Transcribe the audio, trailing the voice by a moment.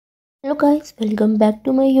Hello guys, welcome back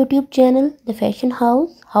to my YouTube channel, The Fashion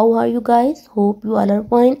House. How are you guys? Hope you all are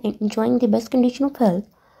fine and enjoying the best condition of health.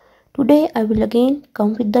 Today I will again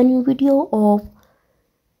come with the new video of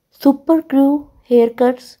Super Crew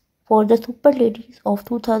haircuts for the super ladies of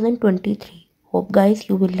 2023. Hope guys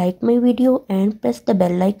you will like my video and press the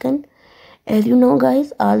bell icon. As you know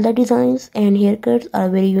guys, all the designs and haircuts are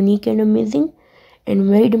very unique and amazing and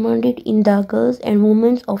very demanded in the girls and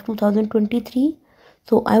women of 2023.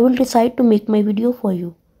 So I will decide to make my video for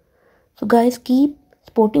you. So guys, keep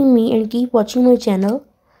supporting me and keep watching my channel.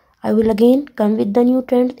 I will again come with the new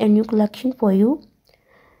trends and new collection for you.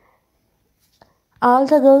 All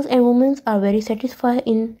the girls and women are very satisfied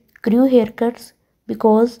in crew haircuts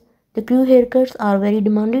because the crew haircuts are very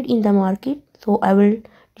demanded in the market. So I will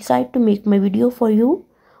decide to make my video for you.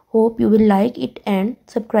 Hope you will like it and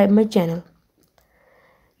subscribe my channel.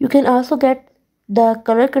 You can also get the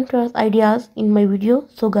color contrast ideas in my video.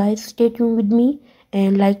 So guys, stay tuned with me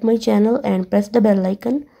and like my channel and press the bell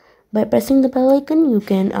icon. By pressing the bell icon, you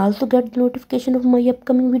can also get the notification of my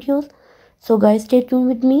upcoming videos. So guys, stay tuned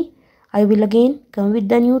with me. I will again come with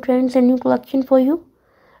the new trends and new collection for you.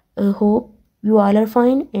 I hope you all are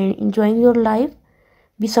fine and enjoying your life.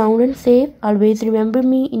 Be sound and safe. Always remember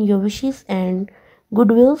me in your wishes and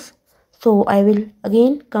goodwills. So I will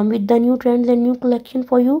again come with the new trends and new collection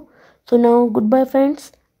for you. So now goodbye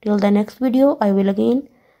friends. Till the next video I will again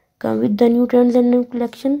come with the new trends and new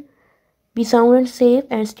collection. Be sound and safe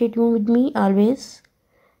and stay tuned with me always.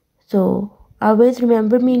 So always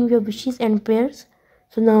remember me in your wishes and prayers.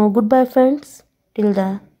 So now goodbye friends. Till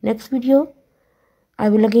the next video I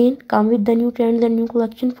will again come with the new trends and new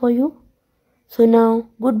collection for you. So now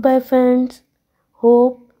goodbye friends.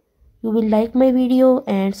 Hope you will like my video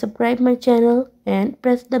and subscribe my channel and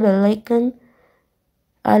press the bell icon.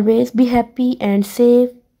 Always be happy and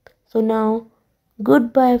safe. So now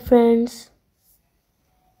goodbye friends.